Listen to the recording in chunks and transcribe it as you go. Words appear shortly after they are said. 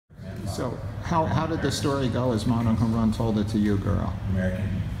So how did the story go as Mono Giron told it to you, Guro?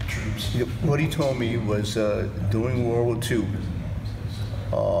 American troops. What he told me was during World War II,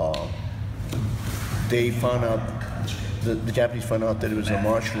 they found out, the Japanese found out that it was a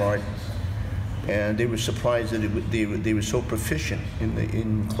martial art, and they were surprised that they were so proficient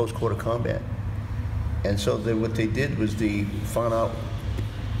in close quarter combat. And so what they did was they found out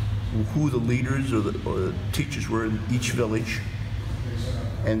who the leaders or the teachers were in each village,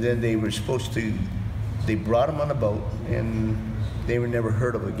 and then they were supposed to, they brought them on a boat, and they were never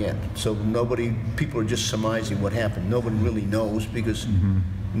heard of again. So people are just surmising what happened. Nobody really knows because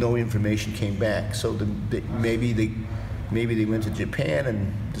no information came back. So maybe they went to Japan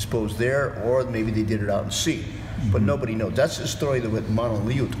and disposed there, or maybe they did it out at sea. But nobody knows. That's the story that what Mono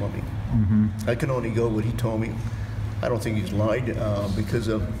Leo told me. I can only go what he told me. I don't think he's lied because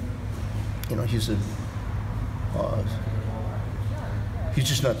of, he's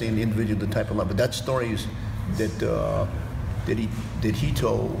just not the individual, the type of lie. But that story is that he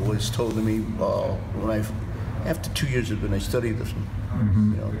told was told to me when after 2 years when I studied this one,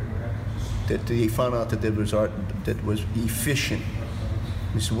 that they found out that there was art that was efficient.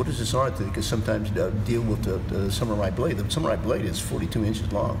 He said, what is this art? Because sometimes deal with the samurai blade. The samurai blade is 42 inches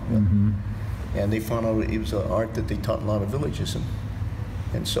long. And they found out it was an art that they taught in a lot of villages.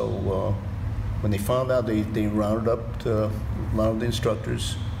 And so when they found out, they rounded up a lot of the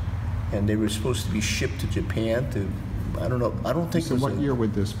instructors, and they were supposed to be shipped to Japan to, I don't know, I don't think so. What year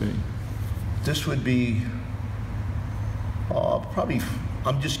would this be? This would be probably,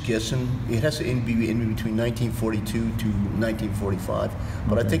 I'm just guessing, it has to be in between 1942 to 1945,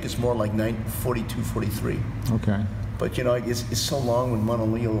 but I think it's more like 42, 43. Okay. But it's so long when Mono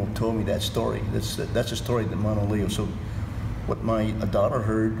Leo told me that story. That's a story that Mono Leo. So what my daughter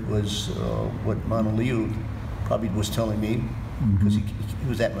heard was what Mono Leo probably was telling me, because he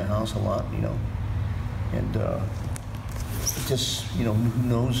was at my house a lot, and just who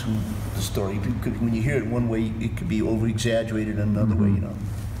knows the story. When you hear it one way, it could be over exaggerated another way,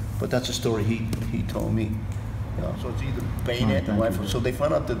 But that's a story he told me. So it's either bayonet and rifle. So they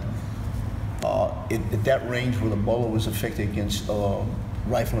found out that at that range where the bolo was effective against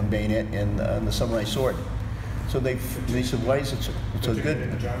rifle and bayonet and the samurai sword. So they said, why is it so good?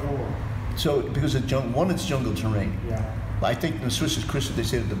 In the jungle? So because it's jungle terrain. Yeah. I think in the Swiss Christian they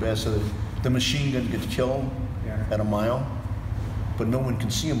said it the best. So the machine gun gets killed at a mile, but no one can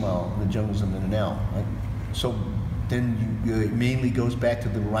see a mile in the jungles in the now. So then it mainly goes back to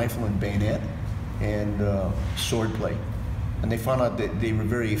the rifle and bayonet and sword play. And they found out that they were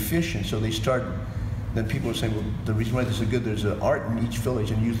very efficient, so they started, then people were saying, well, the reason why this is good, there's an art in each village,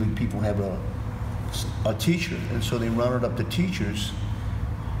 and usually people have a teacher, and so they rounded up the teachers,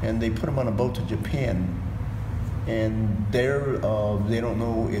 and they put them on a boat to Japan, and there, they don't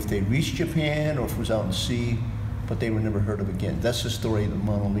know if they reached Japan or if it was out in the sea, but they were never heard of again. That's the story that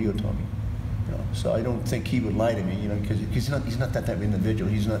Mono Leo told me. So I don't think he would lie to me, because he's not that type of individual.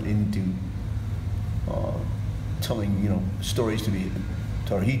 He's not into telling stories to be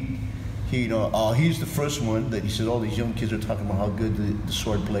told. He's the first one that he says all these young kids are talking about how good the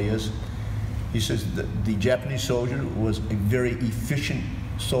sword play is. He says that the Japanese soldier was a very efficient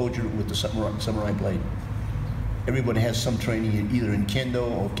soldier with the samurai blade. Everybody has some training either in kendo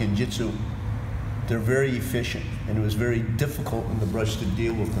or kenjutsu. They're very efficient, and it was very difficult in the brush to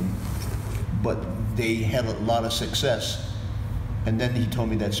deal with them, but they had a lot of success. And then he told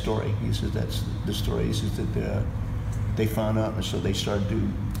me that story. He says that's the story. He says that they found out, and so they started to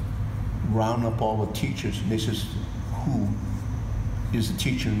round up all the teachers. And they says, who is the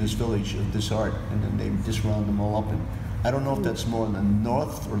teacher in this village of this art? And then they just round them all up. And I don't know if that's more in the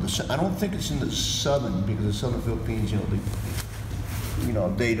north or the. I don't think it's in the southern, because the southern Philippines,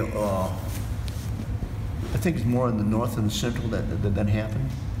 they don't. I think it's more in the north and the central that happened.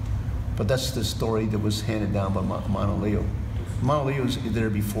 But that's the story that was handed down by Mono Leo. Mono Leo was there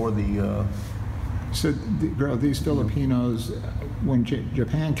before the. So, these Filipinos, when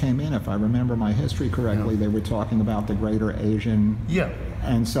Japan came in, if I remember my history correctly, they were talking about the greater Asian. Yeah.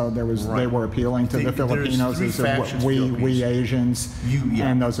 And so they were appealing to the Filipinos as we Asians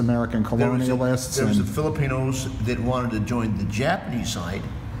and those American colonialists. There was the Filipinos that wanted to join the Japanese side.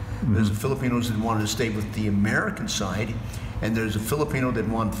 There's the Filipinos that wanted to stay with the American side. And there's a Filipino that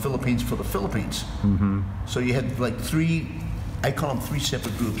wanted Philippines for the Philippines. So you had like I call them three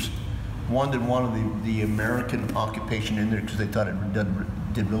separate groups. One that wanted the American occupation in there because they thought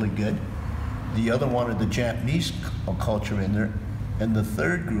it did really good. The other wanted the Japanese culture in there. And the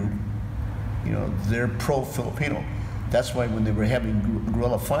third group, they're pro-Filipino. That's why when they were having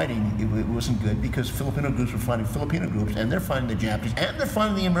guerrilla fighting, it wasn't good because Filipino groups were fighting Filipino groups, and they're fighting the Japanese, and they're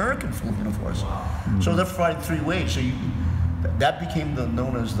fighting the American Filipino force. So they're fighting three ways. So that became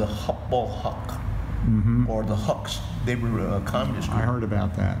known as the Hukbal Huk, or the Huks. They were a communist group. I heard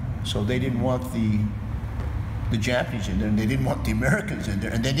about that. So they didn't want the Japanese in there, and they didn't want the Americans in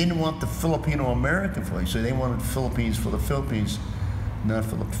there, and they didn't want the Filipino-American flag. So they wanted Philippines for the Philippines, not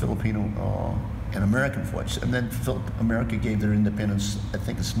for the Filipino and American voice. And then America gave their independence, I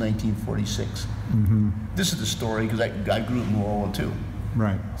think it's 1946. This is the story, because I grew up in World War II.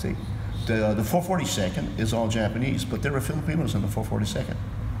 Right. See, the 442nd is all Japanese, but there were Filipinos in the 442nd.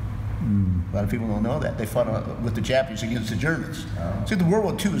 A lot of people don't know that. They fought with the Japanese against the Germans. See, the World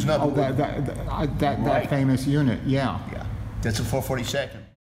War II is not... Oh, that famous unit, yeah. Yeah, that's the 442nd.